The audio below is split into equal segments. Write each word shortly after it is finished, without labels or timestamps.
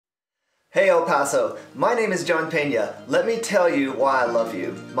Hey El Paso, my name is John Pena. Let me tell you why I love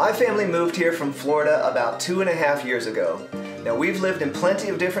you. My family moved here from Florida about 2.5 years ago. Now we've lived in plenty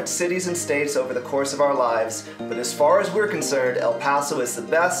of different cities and states over the course of our lives, but as far as we're concerned, El Paso is the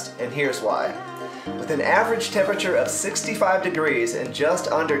best, and here's why. With an average temperature of 65 degrees and just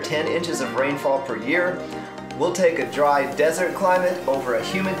under 10 inches of rainfall per year, we'll take a dry desert climate over a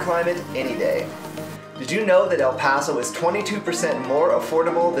humid climate any day. Did you know that El Paso is 22% more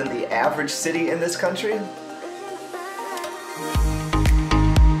affordable than the average city in this country?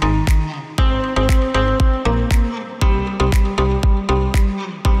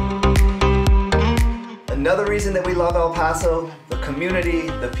 Another reason that we love El Paso, the community,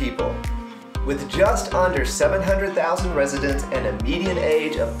 the people. With just under 700,000 residents and a median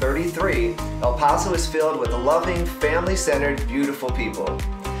age of 33, El Paso is filled with loving, family-centered, beautiful people.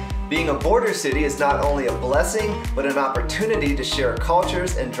 Being a border city is not only a blessing, but an opportunity to share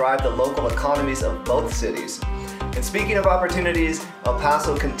cultures and drive the local economies of both cities. And speaking of opportunities, El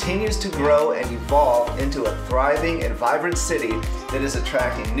Paso continues to grow and evolve into a thriving and vibrant city that is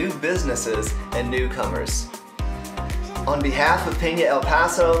attracting new businesses and newcomers. On behalf of Pena El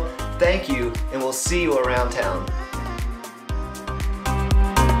Paso, thank you, and we'll see you around town.